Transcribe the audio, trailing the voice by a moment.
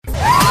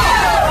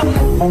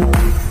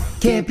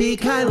Can't be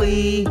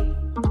Kylie.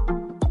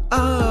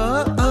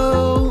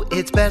 Oh,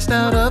 it's best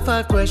out of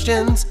 5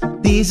 questions.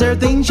 These are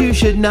things you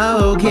should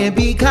know. Can't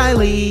be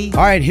Kylie.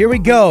 All right, here we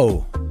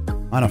go.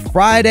 On a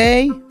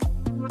Friday,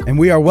 and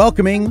we are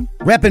welcoming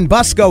Reppin'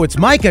 Busco. It's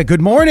Michae.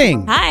 Good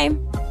morning. Hi.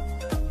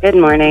 Good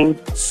morning.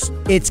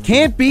 It's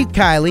Can't Beat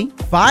Kylie.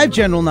 5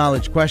 general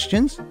knowledge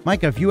questions.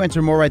 Michae, if you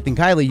answer more right than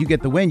Kylie, you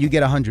get the win. You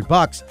get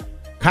 $100.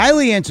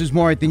 Kylie answers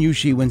more right than you,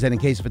 she wins. And in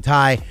case of a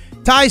tie,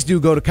 ties do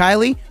go to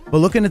Kylie. But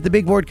looking at the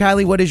big board,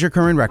 Kylie, what is your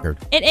current record?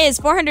 It is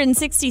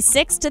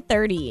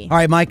 466-30. All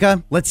right,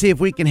 Michae, let's see if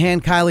we can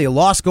hand Kylie a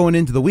loss going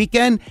into the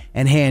weekend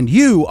and hand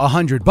you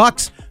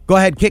 $100. Go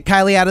ahead, kick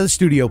Kylie out of the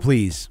studio,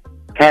 please.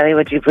 Kylie,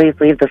 would you please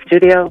leave the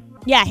studio?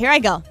 Yeah, here I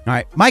go. All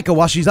right, Michae,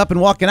 while she's up and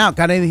walking out,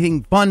 got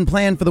anything fun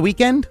planned for the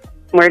weekend?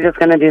 We're just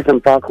going to do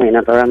some fall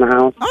cleanup around the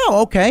house. Oh,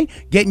 okay.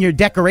 Getting your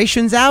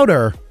decorations out,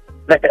 or?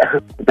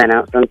 Been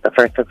out since the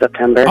 1st of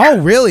September. Oh,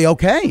 really?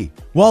 Okay.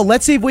 Well,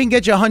 let's see if we can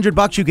get you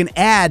 $100 you can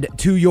add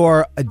to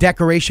your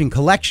decoration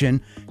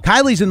collection.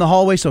 Kylie's in the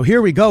hallway, so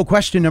here we go.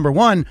 Question number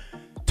 1.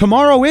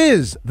 Tomorrow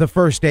is the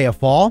first day of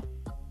fall.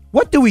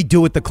 What do we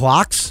do with the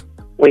clocks?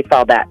 We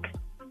fall back.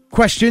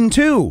 Question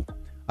 2.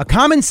 A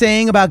common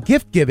saying about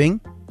gift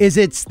giving is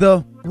it's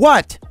the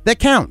what that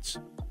counts.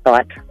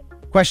 What?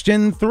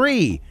 Question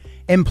 3.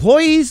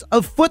 Employees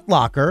of Foot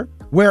Locker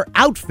wear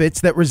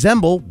outfits that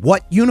resemble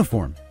what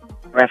uniform?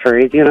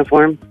 Referee's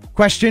uniform.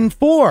 Question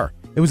 4.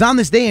 It was on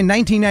this day in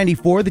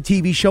 1994 the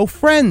TV show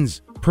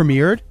Friends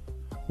premiered.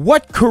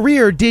 What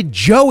career did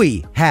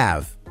Joey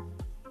have?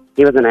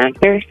 He was an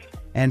actor.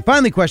 And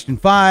finally, question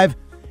 5.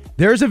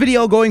 There's a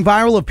video going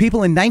viral of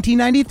people in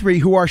 1993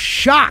 who are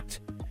shocked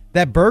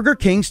that Burger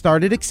King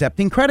started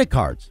accepting credit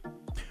cards.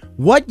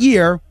 What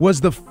year was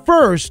the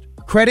first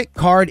credit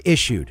card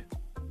issued?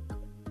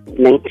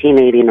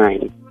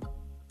 1989.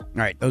 All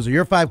right, those are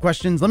your 5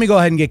 questions. Let me go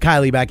ahead and get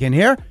Kylie back in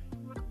here.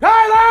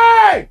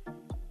 Kylie!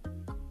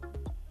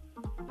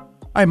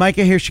 All right,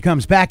 Michae, here she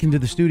comes back into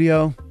the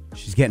studio.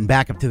 She's getting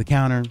back up to the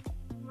counter.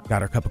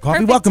 Got her cup of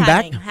coffee. Perfect Welcome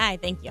timing. back. Hi,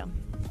 thank you.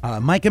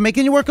 Michae,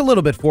 making you work a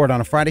little bit for it on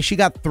a Friday. She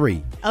got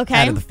 3 Okay.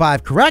 out of the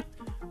 5 correct.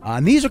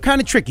 And these are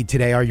kind of tricky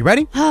today. Are you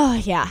ready? Oh,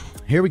 yeah.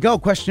 Here we go.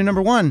 Question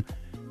number 1.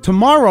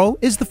 Tomorrow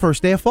is the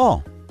first day of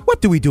fall.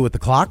 What do we do with the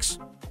clocks?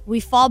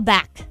 We fall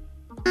back.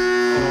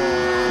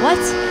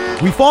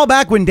 What? We fall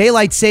back when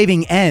daylight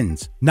saving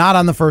ends, not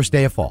on the first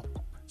day of fall.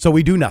 So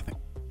we do nothing.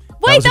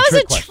 Wait, that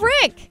was a question.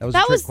 trick. That was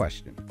a trick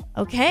question.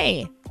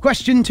 Okay.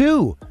 Question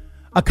 2.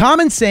 A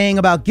common saying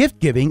about gift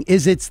giving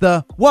is it's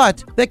the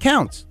what that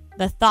counts.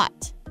 The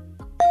thought.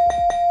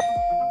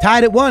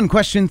 Tied at 1.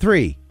 Question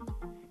 3.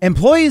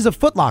 Employees of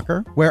Foot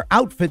Locker wear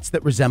outfits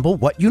that resemble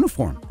what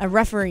uniform? A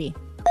referee.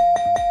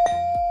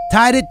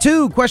 Tied at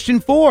 2.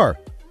 Question 4.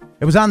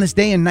 It was on this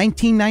day in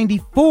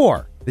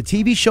 1994 the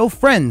TV show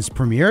Friends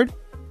premiered.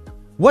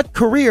 What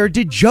career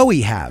did Joey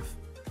have?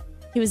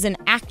 He was an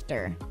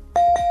actor.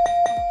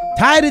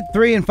 Tied at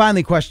 3. And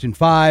finally, question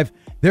 5.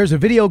 There's a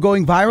video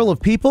going viral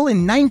of people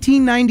in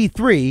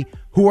 1993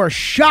 who are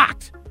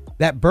shocked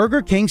that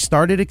Burger King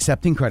started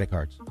accepting credit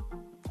cards.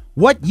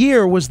 What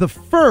year was the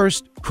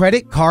first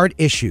credit card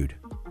issued?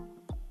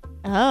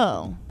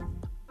 Oh.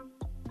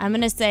 I'm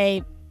going to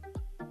say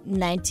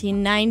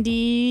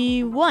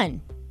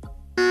 1991.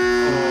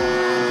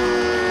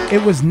 It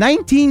was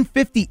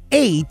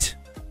 1958.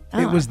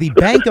 It was the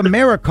Bank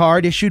America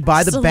card issued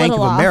by the Just a Bank of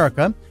little off.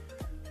 America.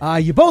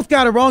 You both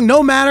got it wrong.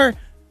 No matter.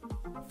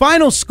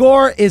 Final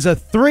score is a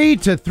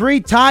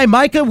 3-3 tie.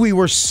 Michae, we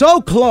were so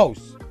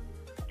close.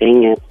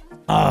 Dang it.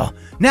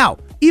 Now,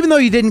 even though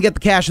you didn't get the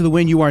cash of the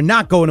win, you are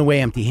not going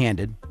away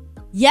empty-handed.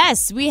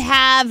 Yes, we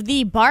have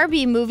the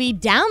Barbie movie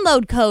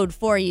download code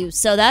for you.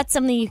 So that's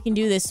something you can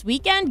do this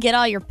weekend. Get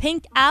all your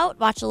pink out.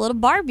 Watch a little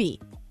Barbie.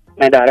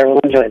 My daughter will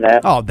enjoy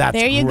that. Oh, that's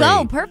There you great.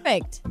 go.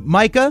 Perfect.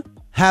 Michae,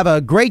 have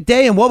a great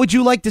day. And what would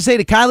you like to say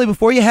to Kylie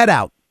before you head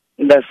out?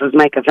 This is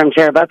Michae from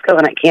Busco,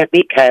 and I can't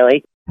beat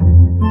Kylie.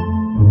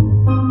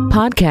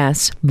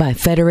 Podcasts by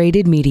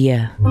Federated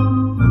Media.